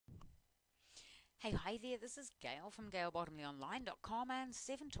Hey, hi there, this is Gail from GailBottomleyOnline.com and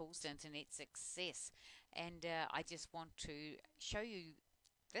 7 Tools to Internet Success. And I just want to show you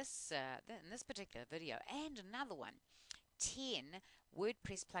this in this particular video and another one, 10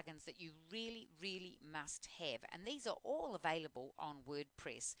 WordPress plugins that you really must have. And these are all available on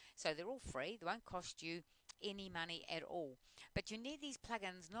WordPress. So they're all free, they won't cost you any money at all. But you need these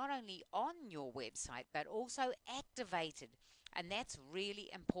plugins not only on your website but also activated. And that's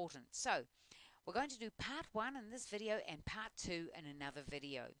really important. So we're going to do part 1 in this video and part 2 in another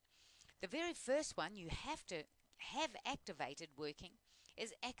video. The very first one you have to have activated working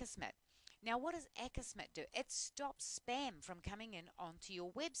is Akismet. Now what does Akismet do? It stops spam from coming in onto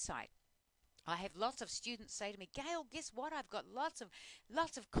your website. I have lots of students say to me, Gail, guess what? I've got lots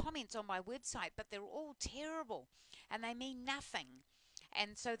of comments on my website, but they're all terrible and they mean nothing.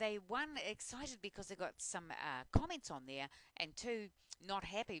 And so they, one, excited because they got some comments on there, and two, not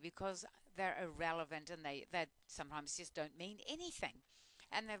happy because they're irrelevant and they sometimes just don't mean anything.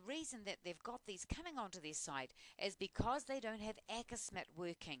 And the reason that they've got these coming onto their site is because they don't have Akismet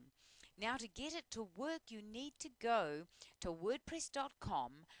working. Now, to get it to work, you need to go to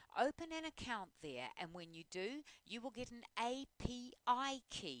wordpress.com, open an account there, and when you do, you will get an API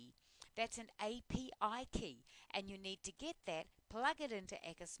key. That's an API key, and you need to get that, plug it into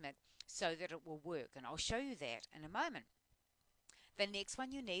Akismet so that it will work, and I'll show you that in a moment. The next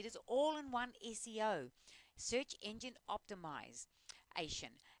one you need is all-in-one SEO, search engine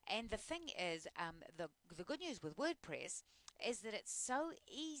optimization. And the thing is, the good news with WordPress is that it's so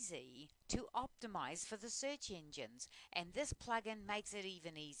easy to optimize for the search engines, and this plugin makes it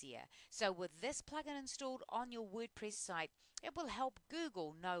even easier. So with this plugin installed on your WordPress site, it will help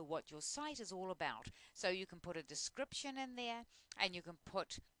Google know what your site is all about. So you can put a description in there, and you can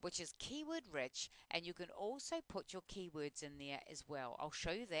put, which is keyword rich, and you can also put your keywords in there as well. I'll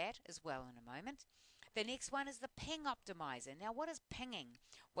show you that as well in a moment. The next one is the ping optimizer. Now, what is pinging?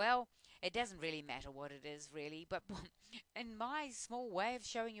 Well, it doesn't really matter what it is, really, but in my small way of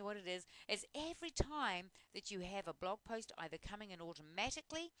showing you what it is every time that you have a blog post either coming in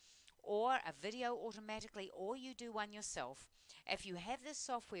automatically or a video automatically, or you do one yourself, if you have this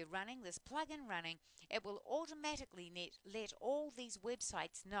software running, this plugin running, it will automatically let all these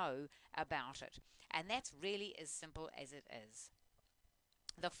websites know about it. And that's really as simple as it is.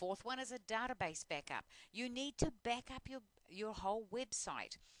 The fourth one is a database backup. You need to back up your whole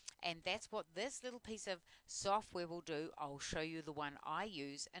website. And that's what this little piece of software will do. I'll show you the one I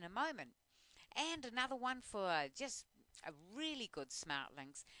use in a moment. And another one for just a really good smart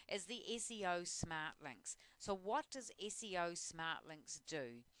links is the SEO smart links. So what does SEO smart links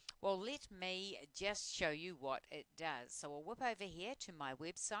do? Well, let me just show you what it does. So we'll whip over here to my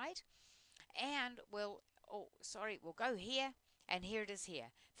website and we'll go here, and here it is here.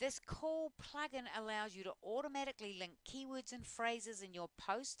 This cool plugin allows you to automatically link keywords and phrases in your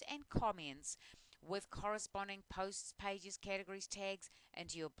posts and comments with corresponding posts, pages, categories, tags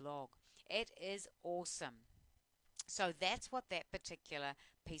into your blog. It is awesome. So that's what that particular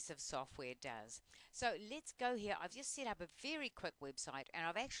piece of software does. So let's go here. I've just set up a very quick website, and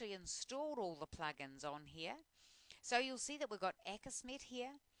I've actually installed all the plugins on here. So you'll see that we've got Akismet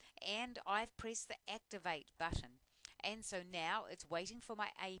here, and I've pressed the activate button. And so now it's waiting for my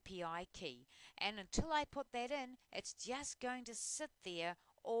API key. And until I put that in, it's just going to sit there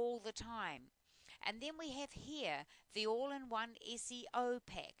all the time. And then we have here the all-in-one SEO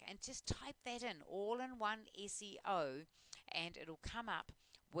pack, and just type that in, all-in-one SEO, and it'll come up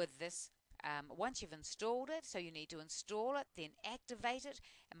with this once you've installed it. So you need to install it, then activate it.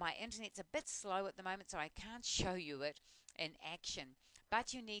 And my internet's a bit slow at the moment, so I can't show you it in action,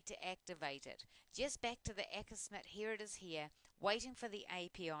 but you need to activate it. Just back to the Akismet, here it is here, waiting for the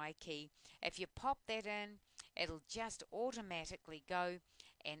API key. If you pop that in, it'll just automatically go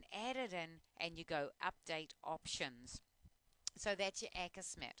and add it in, and you go update options. So that's your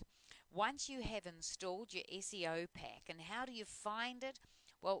Akismet. Once you have installed your SEO pack, and how do you find it?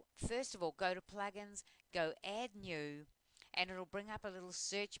 Well, first of all, go to plugins, go add new, and it'll bring up a little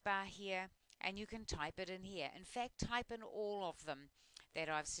search bar here, and you can type it in here. In fact, type in all of them that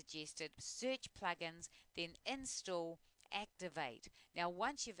I've suggested. Search plugins, then install, activate. Now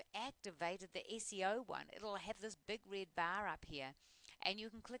once you've activated the SEO one, it'll have this big red bar up here, and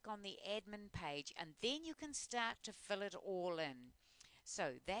you can click on the admin page, and then you can start to fill it all in.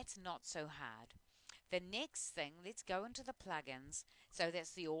 So that's not so hard. The next thing, let's go into the plugins. So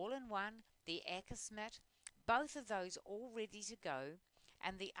that's the all-in-one, the Akismet, both of those all ready to go.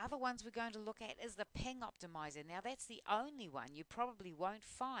 And the other ones we're going to look at is the ping optimizer. Now that's the only one you probably won't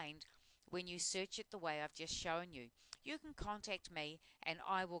find when you search it the way I've just shown you. You can contact me and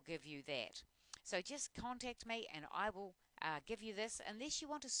I will give you that. So just contact me and I will give you this, unless you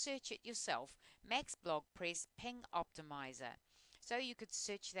want to search it yourself. Max Blog Press Ping Optimizer. So you could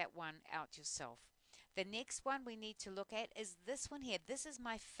search that one out yourself. The next one we need to look at is this one here. This is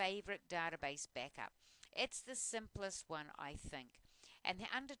my favorite database backup. It's the simplest one, I think. And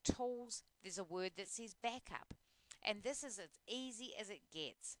under Tools, there's a word that says Backup. And this is as easy as it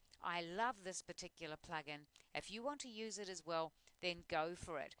gets. I love this particular plugin. If you want to use it as well, then go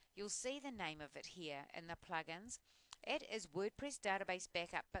for it. You'll see the name of it here in the plugins. It is WordPress Database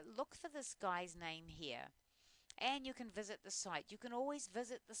Backup, but look for this guy's name here. And you can visit the site. You can always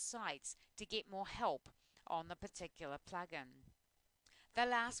visit the sites to get more help on the particular plugin. The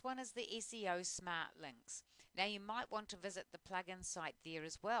last one is the SEO Smart Links. Now you might want to visit the plugin site there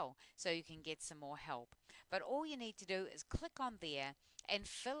as well so you can get some more help. But all you need to do is click on there and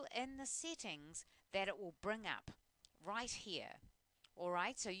fill in the settings that it will bring up right here.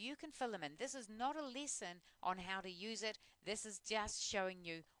 Alright, so you can fill them in. This is not a lesson on how to use it. This is just showing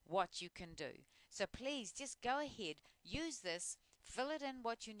you what you can do. So please just go ahead, use this, fill it in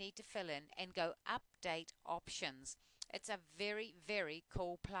what you need to fill in, and go update options. It's a very, very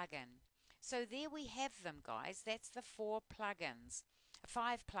cool plugin. So there we have them, guys. That's the 5 plugins,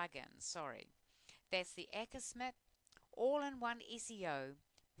 sorry. That's the Akasmith All-in-One SEO,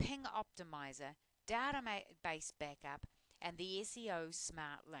 Ping Optimizer, Database Backup, and the SEO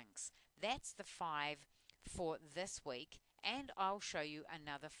Smart Links. That's the 5 for this week, and I'll show you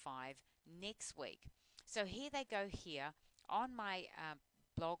another 5 next week. So here they go here on my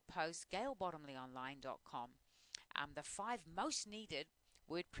blog post, gailbottomleyonline.com. The 5 most needed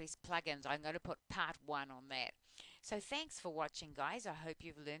WordPress plugins. I'm going to put part 1 on that. So thanks for watching, guys. I hope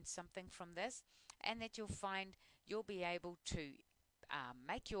you've learned something from this, and that you'll find you'll be able to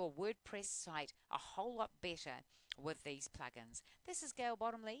make your WordPress site a whole lot better with these plugins. This is Gail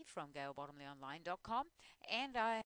Bottomley from gailbottomleyonline.com, and I